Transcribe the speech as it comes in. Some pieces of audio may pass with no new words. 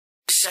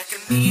Wish I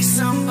could meet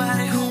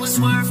somebody who was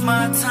worth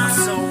my time.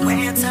 I'm so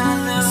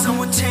anti-love,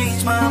 someone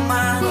changed my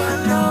mind.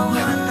 I know,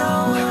 I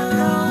know, I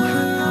know.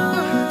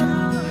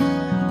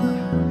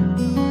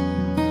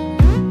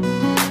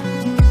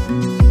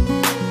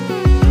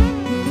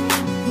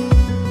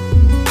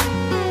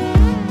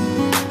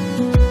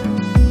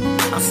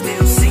 I'm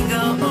still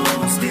single,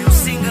 oh, still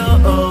single,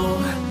 oh.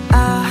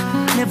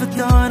 I never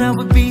thought I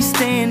would be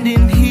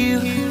standing here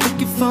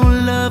looking for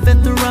love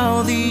after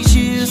all these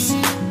years.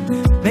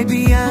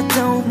 Maybe I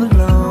don't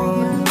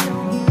belong,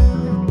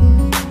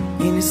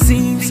 and it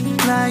seems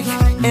like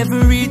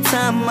every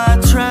time I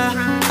try,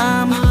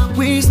 I'm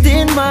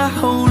wasting my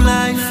whole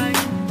life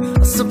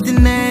on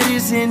something that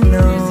isn't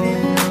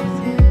known.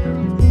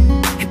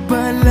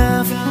 But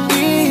love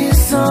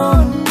is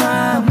on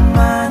my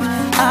mind,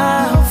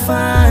 I'll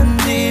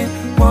find it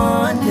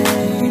one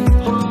day.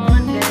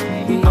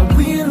 I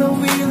will, I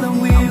will, I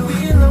will,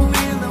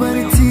 but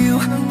until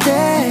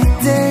that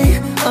day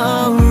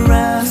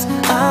arrives,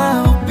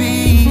 I'll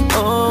be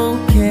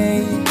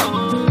okay.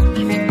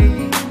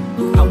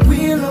 I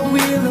will, I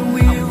will, I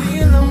will.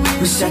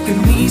 Wish I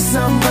could meet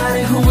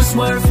somebody who was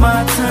worth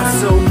my time. I'm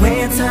so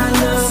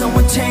anti-love,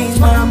 someone changed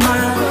my mind.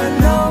 I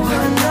know,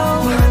 I know,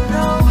 I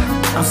know.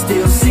 I'm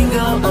still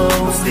single,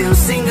 oh, still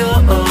single,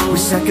 oh.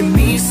 Wish I could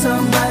meet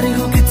somebody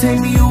who could take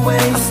me away.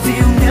 I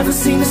still never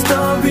seen a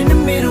star in the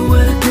middle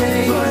of the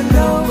day. I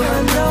know,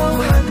 I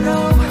know, I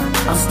know.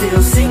 I'm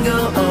still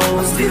single, oh,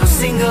 I'm still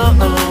single,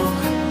 oh.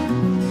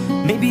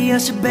 Maybe I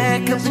should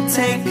back up and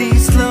take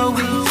things slow.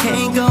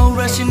 Can't go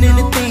rushing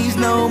into things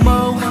no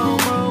more.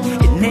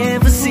 It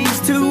never seems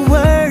to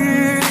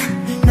work,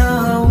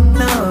 no,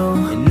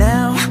 no. And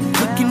now,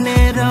 looking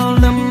at all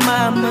of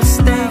my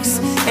mistakes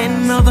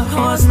and all the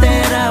hearts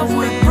that I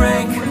would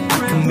break,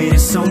 I committed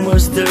so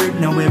much dirt.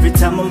 Now every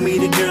time I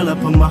meet a girl, I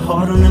put my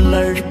heart on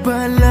alert.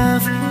 But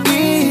love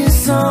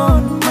is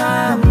on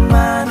my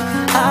mind,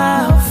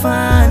 I'll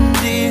find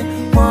it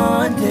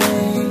one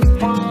day.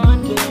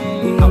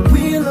 I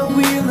will, I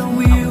will, I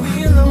will,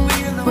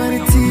 but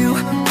until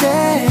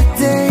that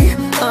day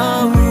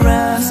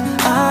arrives,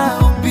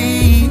 I'll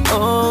be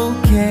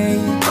okay.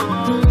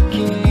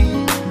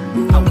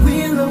 I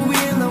will, I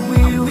will, I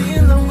will.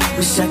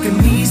 Wish I could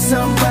meet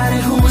somebody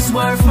who was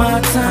worth my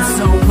time. I'm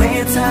so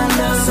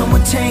anti-love,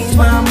 someone changed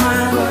my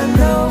mind. I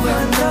know,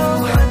 I know,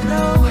 I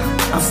know.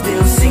 I'm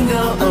still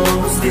single,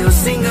 oh, still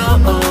single,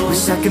 oh.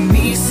 Wish I could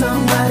meet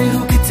somebody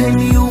who could take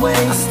me away.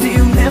 I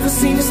still never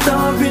seen a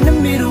star in the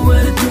middle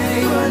of the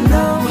day. I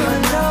know, I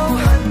know,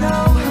 I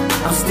know.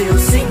 I'm still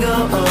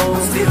single,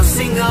 oh, still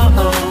single,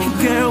 oh. And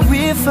girl,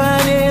 if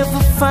I'd ever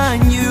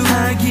find you,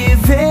 I'd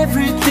give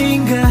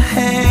everything I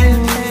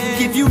had.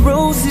 Give you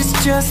roses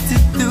just to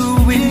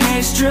do it,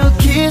 extra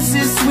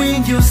kisses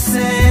when you're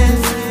sad.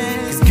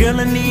 Cause girl,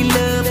 I need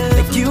love,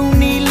 like you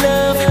need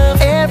love.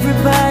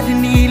 Everybody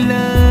need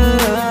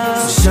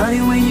love. So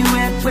shawty, where you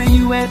at, where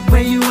you at,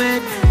 where you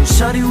at?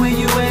 Shawty, where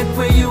you at,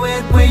 where you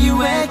at, where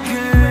you at,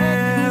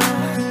 girl?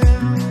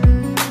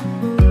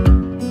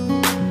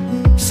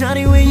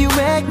 Shawty, where you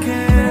at,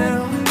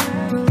 girl?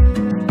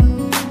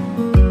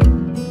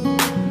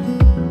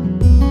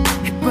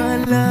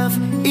 But love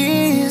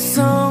is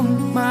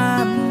on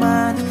my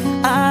mind,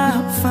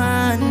 I'll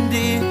find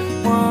it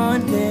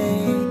one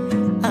day.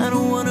 I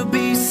don't wanna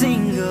be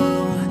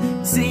single,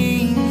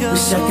 single.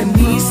 Wish I could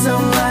meet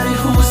somebody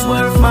who was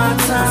worth my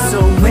time. So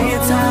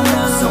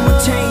anti-love, someone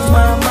changed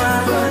my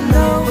mind. I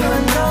know, I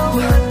know,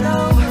 I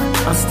know.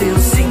 I'm still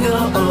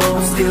single, oh,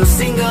 I'm still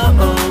single,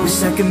 oh.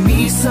 Wish I could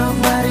meet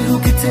somebody who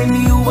could take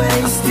me away.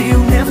 I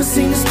still never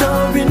seen a